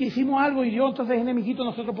que hicimos algo y Dios entonces es enemiguito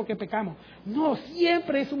nosotros porque pecamos. No,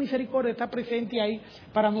 siempre es su misericordia, está presente ahí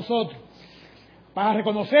para nosotros. Para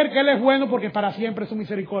reconocer que Él es bueno porque para siempre es su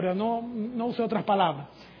misericordia. No use otras palabras.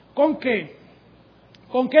 ¿Con qué?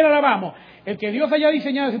 ¿Con qué le alabamos? El que Dios haya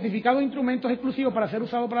diseñado y certificado instrumentos exclusivos para ser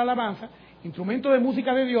usados para la alabanza, instrumentos de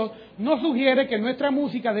música de Dios, nos sugiere que nuestra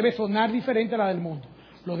música debe sonar diferente a la del mundo.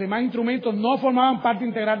 Los demás instrumentos no formaban parte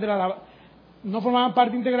integral de la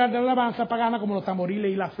alabanza pagana, como los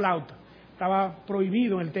tamboriles y la flauta. Estaba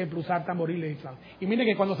prohibido en el templo usar tamboriles y flautas. Y miren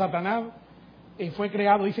que cuando Satanás fue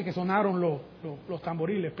creado, dice que sonaron los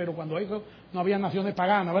tamboriles, pero cuando eso no había naciones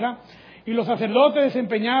paganas, ¿verdad? Y los sacerdotes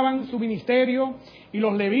desempeñaban su ministerio y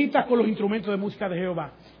los levitas con los instrumentos de música de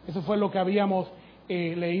Jehová. Eso fue lo que habíamos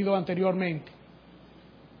leído anteriormente.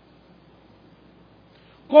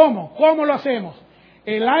 ¿Cómo? ¿Cómo lo hacemos?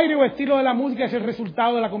 El aire o estilo de la música es el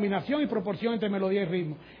resultado de la combinación y proporción entre melodía y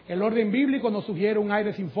ritmo. El orden bíblico nos sugiere un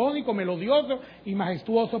aire sinfónico, melodioso y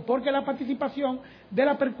majestuoso, porque la participación de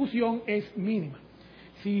la percusión es mínima.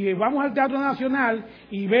 Si vamos al Teatro Nacional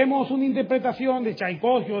y vemos una interpretación de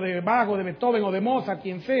Tchaikovsky, o de Bach, o de Beethoven, o de Mozart,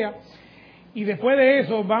 quien sea, y después de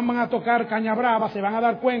eso van a tocar caña brava, se van a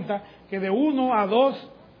dar cuenta que de 1 a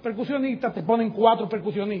 2 percusionistas te ponen 4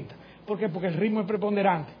 percusionistas. ¿Por qué? Porque el ritmo es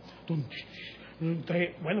preponderante.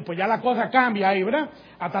 Bueno, pues ya la cosa cambia ahí, ¿verdad?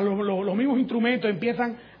 Hasta los mismos instrumentos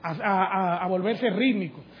empiezan a volverse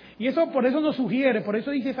rítmicos. Y eso, por eso nos sugiere, por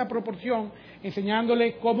eso hice esa proporción,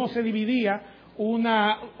 enseñándole cómo se dividía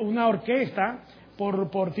una orquesta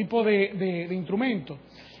por tipo de instrumento.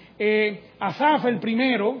 Asaf el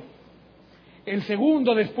primero, el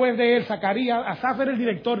segundo después de él, Zacarías. Asaf era el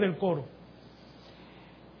director del coro.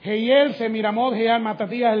 Jehiel, Semiramot, Jeal,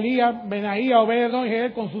 Matatías, Elías, Benaía, Obededón y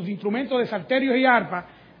Jehiel con sus instrumentos de salterios y arpa.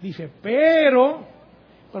 Dice, pero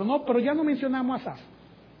ya no mencionamos a Asaf.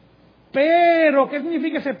 Pero, ¿qué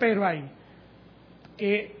significa ese pero ahí?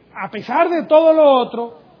 Que a pesar de todo lo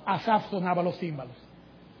otro, Asaf sonaba los címbalos.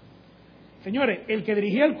 Señores, el que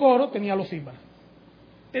dirigía el coro tenía los címbalos.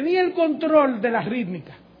 Tenía el control de las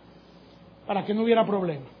rítmicas para que no hubiera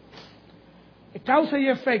problema. Causa y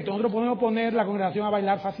efecto, nosotros podemos poner la congregación a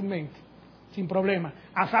bailar fácilmente, sin problema.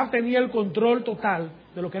 Asaf tenía el control total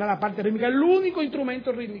de lo que era la parte rítmica. El único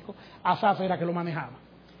instrumento rítmico, Asaf era que lo manejaba.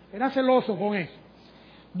 Era celoso con eso.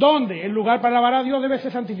 ¿Dónde? El lugar para alabar a Dios debe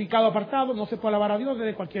ser santificado, apartado. No se puede alabar a Dios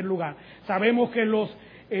desde cualquier lugar. Sabemos que los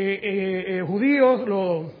judíos,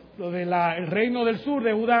 los del reino del sur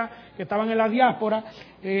de Judá, que estaban en la diáspora,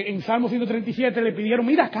 en Salmo 137 le pidieron,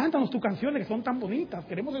 mira, cántanos tus canciones que son tan bonitas,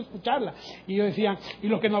 queremos escucharlas. Y ellos decían, y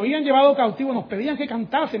los que nos habían llevado cautivos nos pedían que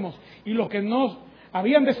cantásemos, y los que nos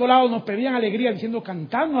habían desolado, nos pedían alegría, diciendo,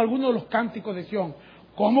 cantadnos algunos de los cánticos de Sión.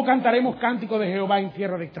 ¿Cómo cantaremos cánticos de Jehová en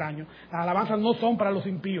tierra de extraños? Las alabanzas no son para los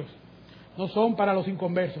impíos, no son para los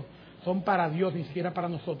inconversos, son para Dios, ni siquiera para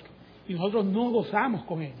nosotros. Y nosotros no gozamos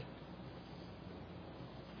con ellas.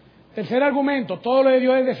 Tercer argumento, todo lo de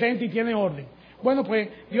Dios es decente y tiene orden. Bueno, pues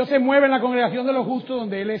Dios se mueve en la congregación de los justos,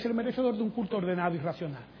 donde Él es el merecedor de un culto ordenado y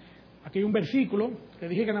racional. Aquí hay un versículo, que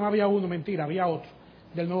dije que nada más había uno, mentira, había otro,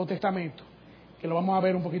 del Nuevo Testamento, que lo vamos a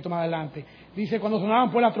ver un poquito más adelante. Dice, cuando sonaban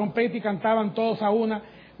pues la trompeta y cantaban todos a una.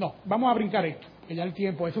 No, vamos a brincar esto, que ya el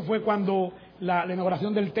tiempo, eso fue cuando la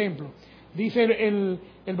inauguración del templo. Dice el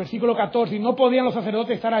versículo 14, y no podían los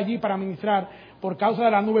sacerdotes estar allí para ministrar por causa de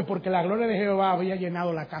la nube, porque la gloria de Jehová había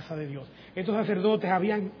llenado la casa de Dios. Estos sacerdotes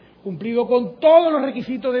habían cumplido con todos los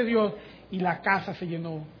requisitos de Dios y la casa se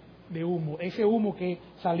llenó de humo. Ese humo que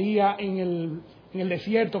salía en el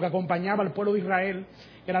desierto, que acompañaba al pueblo de Israel,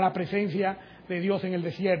 era la presencia de Dios en el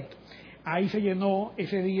desierto. Ahí se llenó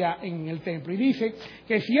ese día en el templo. Y dice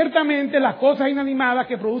que ciertamente las cosas inanimadas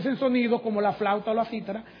que producen sonidos, como la flauta o la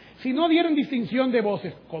cítara, si no dieron distinción de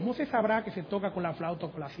voces, ¿cómo se sabrá que se toca con la flauta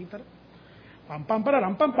o con la cítara? Pam, pam,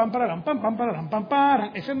 pararam, pam, pam, pararam, pam, pam, pararam, pam,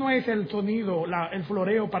 param. Ese no es el sonido, el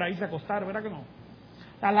floreo para irse a acostar, ¿verdad que no?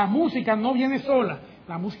 La música no viene sola,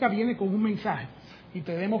 la música viene con un mensaje. Y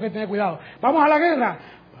tenemos que tener cuidado. ¡Vamos a la guerra!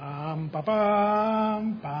 Pam, pam,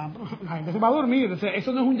 pam, pam. La gente se va a dormir,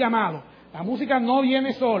 eso no es un llamado. La música no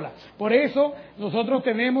viene sola. Por eso nosotros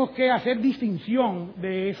tenemos que hacer distinción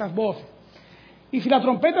de esas voces. Y si la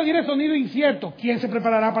trompeta diere sonido incierto, ¿quién se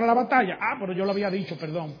preparará para la batalla? Ah, pero yo lo había dicho,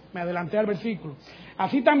 perdón, me adelanté al versículo.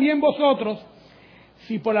 Así también vosotros,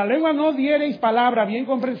 si por la lengua no diereis palabra bien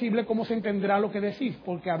comprensible, ¿cómo se entenderá lo que decís?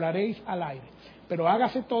 Porque hablaréis al aire. Pero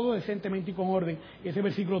hágase todo decentemente y con orden. Y ese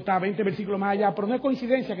versículo está 20 versículos más allá, pero no es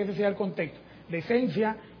coincidencia que ese sea el contexto.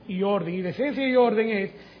 Decencia y orden. Y decencia y orden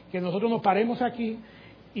es que nosotros nos paremos aquí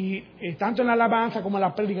y tanto en la alabanza como en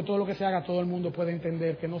la prédica, todo lo que se haga, todo el mundo puede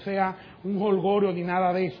entender, que no sea un holgorio ni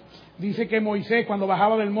nada de eso. Dice que Moisés, cuando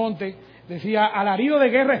bajaba del monte, decía, alarido de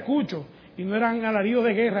guerra escucho, y no eran alaridos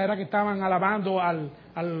de guerra, era que estaban alabando a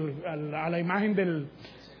la imagen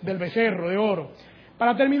del becerro de oro.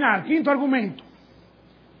 Para terminar, quinto argumento,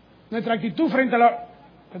 nuestra actitud frente a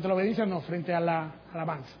la obediencia, no, frente a la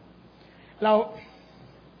alabanza.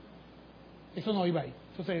 Eso no iba ahí,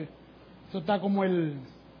 entonces, eso está como el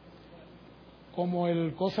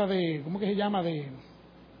cosa de, ¿cómo que se llama?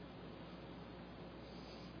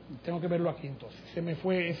 Tengo que verlo aquí entonces, se me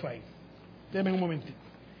fue eso ahí. Déjenme un momentito.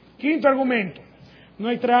 Quinto argumento,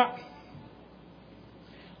 nuestra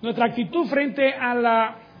actitud frente a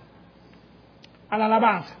la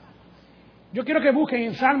alabanza. Yo quiero que busquen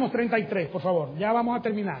en Salmos 33, por favor, ya vamos a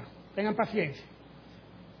terminar, tengan paciencia.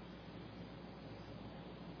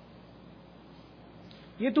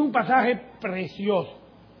 Y esto es un pasaje precioso,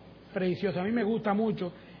 precioso. A mí me gusta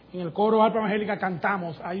mucho. En el coro Alfa Evangélica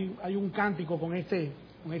cantamos, hay un cántico con este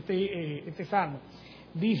salmo.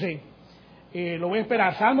 Dice, lo voy a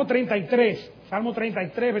esperar, Salmo 33,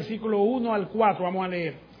 versículo 1 al 4, vamos a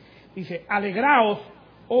leer. Dice, alegraos,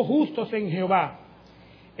 oh justos en Jehová,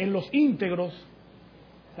 en los íntegros,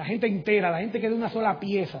 la gente entera, la gente que es de una sola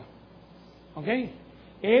pieza. ¿Ok?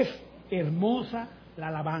 Es hermosa la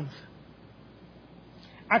alabanza.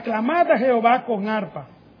 Aclamad a Jehová con arpa,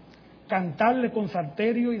 cantadle con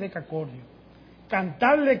salterio y decacordio,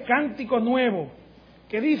 cantadle cántico nuevo,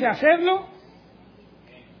 que dice hacerlo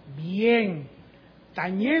bien,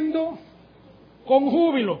 tañendo con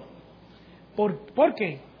júbilo. ¿Por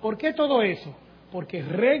qué? ¿Por qué todo eso? Porque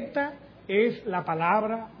recta es la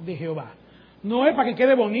palabra de Jehová. No es para que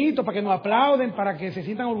quede bonito, para que nos aplauden, para que se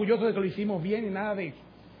sientan orgullosos de que lo hicimos bien, ni nada de eso.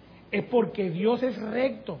 Es porque Dios es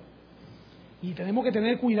recto. Y tenemos que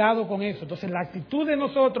tener cuidado con eso. Entonces, la actitud de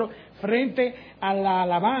nosotros frente a la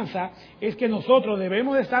alabanza es que nosotros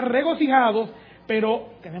debemos de estar regocijados, pero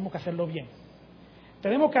tenemos que hacerlo bien.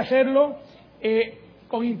 Tenemos que hacerlo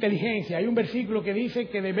con inteligencia. Hay un versículo que dice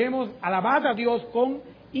que debemos alabar a Dios con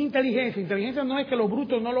inteligencia. Inteligencia no es que los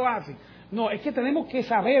brutos no lo hacen. No, es que tenemos que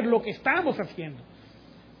saber lo que estamos haciendo.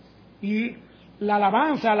 Y la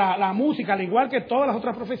alabanza, la música, al igual que todas las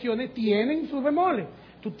otras profesiones, tienen sus bemoles.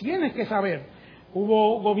 Tú tienes que saber.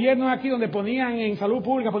 Hubo gobiernos aquí donde ponían en salud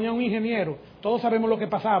pública, ponían un ingeniero. Todos sabemos lo que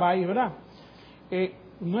pasaba ahí, ¿verdad?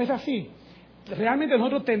 No es así. Realmente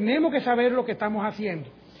nosotros tenemos que saber lo que estamos haciendo.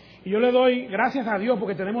 Y yo le doy gracias a Dios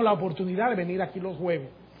porque tenemos la oportunidad de venir aquí los jueves.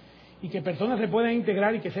 Y que personas se puedan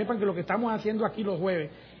integrar y que sepan que lo que estamos haciendo aquí los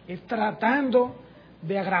jueves es tratando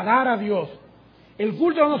de agradar a Dios. El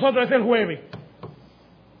culto de nosotros es el jueves,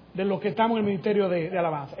 de los que estamos en el ministerio de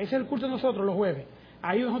alabanza. Ese es el culto de nosotros los jueves.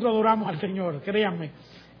 ahí nosotros adoramos al Señor, créanme,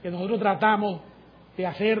 que nosotros tratamos de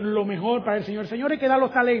hacer lo mejor para el Señor. El Señor es que da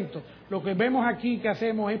los talentos. Lo que vemos aquí que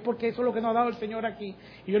hacemos es porque eso es lo que nos ha dado el Señor aquí.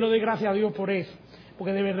 Y yo le doy gracias a Dios por eso,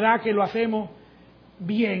 porque de verdad que lo hacemos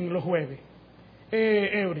bien los jueves.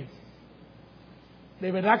 Eury,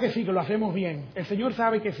 de verdad que sí, que lo hacemos bien. El Señor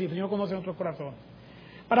sabe que sí, el Señor conoce nuestros corazones.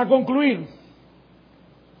 Para concluir,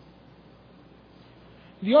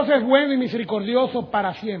 Dios es bueno y misericordioso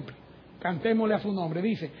para siempre. Cantémosle a su nombre.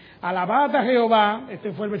 Dice, alabad a Jehová,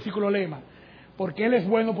 este fue el versículo lema, porque Él es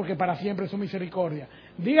bueno, porque para siempre es su misericordia.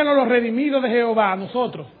 Díganos los redimidos de Jehová,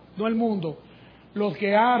 nosotros, no el mundo, los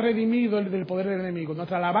que ha redimido del poder del enemigo.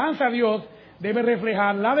 Nuestra alabanza a Dios debe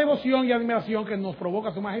reflejar la devoción y admiración que nos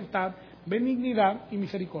provoca su majestad, benignidad y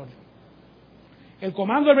misericordia. El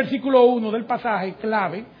comando del versículo 1 del pasaje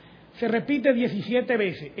clave se repite 17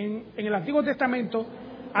 veces. En el Antiguo Testamento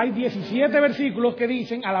hay 17 versículos que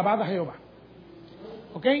dicen alabad a Jehová.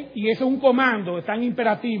 ¿Ok? Y eso es un comando, está en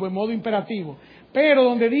imperativo, en modo imperativo. Pero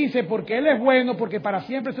donde dice, porque Él es bueno, porque para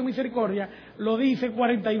siempre es su misericordia, lo dice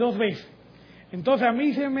 42 veces. Entonces a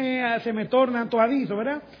mí se me torna antojadizo,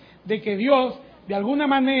 ¿verdad? De que Dios, de alguna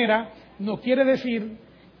manera, nos quiere decir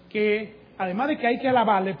que, además de que hay que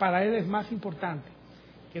alabarle, para Él es más importante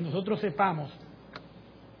que nosotros sepamos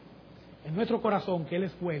en nuestro corazón que Él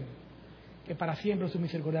es bueno, que para siempre es su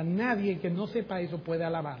misericordia. Nadie que no sepa eso puede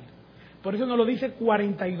alabarle. Por eso nos lo dice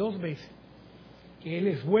 42 veces, que Él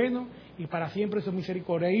es bueno y para siempre es su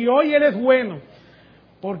misericordia. Y hoy Él es bueno,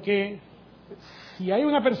 porque si hay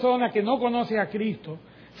una persona que no conoce a Cristo,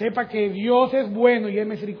 sepa que Dios es bueno y es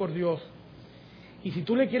misericordioso. Y si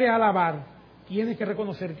tú le quieres alabar, tienes que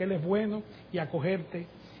reconocer que Él es bueno y acogerte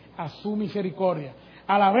a su misericordia.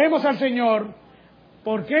 Alabemos al Señor.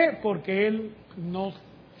 ¿Por qué? Porque Él nos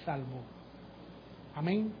salvó.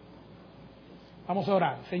 Amén. Vamos a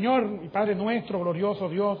orar. Señor, mi Padre nuestro, glorioso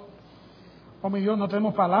Dios, oh mi Dios, no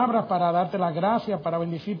tenemos palabras para darte las gracias, para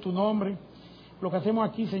bendecir tu nombre. Lo que hacemos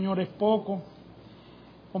aquí, Señor, es poco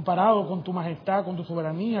comparado con tu majestad, con tu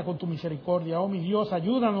soberanía, con tu misericordia. Oh mi Dios,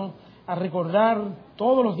 ayúdanos a recordar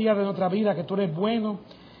todos los días de nuestra vida que tú eres bueno,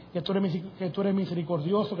 que tú eres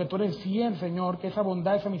misericordioso, que tú eres fiel, Señor, que esa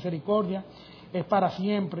bondad, esa misericordia es para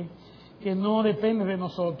siempre, que no depende de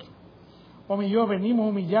nosotros. Oh mi Dios, venimos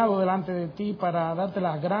humillados delante de ti para darte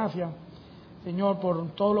las gracias, Señor,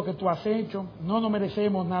 por todo lo que tú has hecho. No nos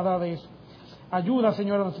merecemos nada de eso. Ayuda,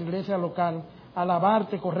 Señor, a nuestra iglesia local a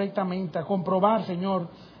alabarte correctamente, a comprobar, Señor,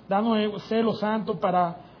 danos celo santo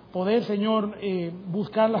para poder, Señor,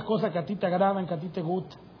 buscar las cosas que a ti te agradan, que a ti te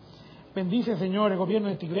gustan. Bendice, Señor, el gobierno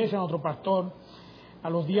de esta iglesia, a nuestro pastor, a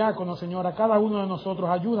los diáconos, Señor, a cada uno de nosotros.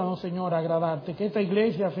 Ayúdanos, Señor, a agradarte. Que esta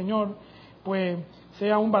iglesia, Señor, pues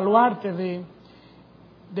sea un baluarte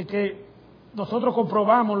de que nosotros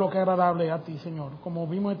comprobamos lo que es agradable a ti, Señor. Como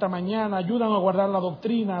vimos esta mañana, ayúdanos a guardar la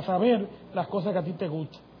doctrina, a saber las cosas que a ti te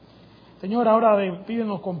gustan. Señor, ahora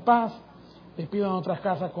despídenos con paz, despídenos nuestras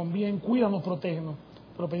casas con bien, cuídanos, protégenos.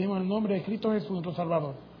 Te lo pedimos en el nombre de Cristo Jesús, nuestro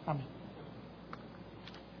Salvador. Amén.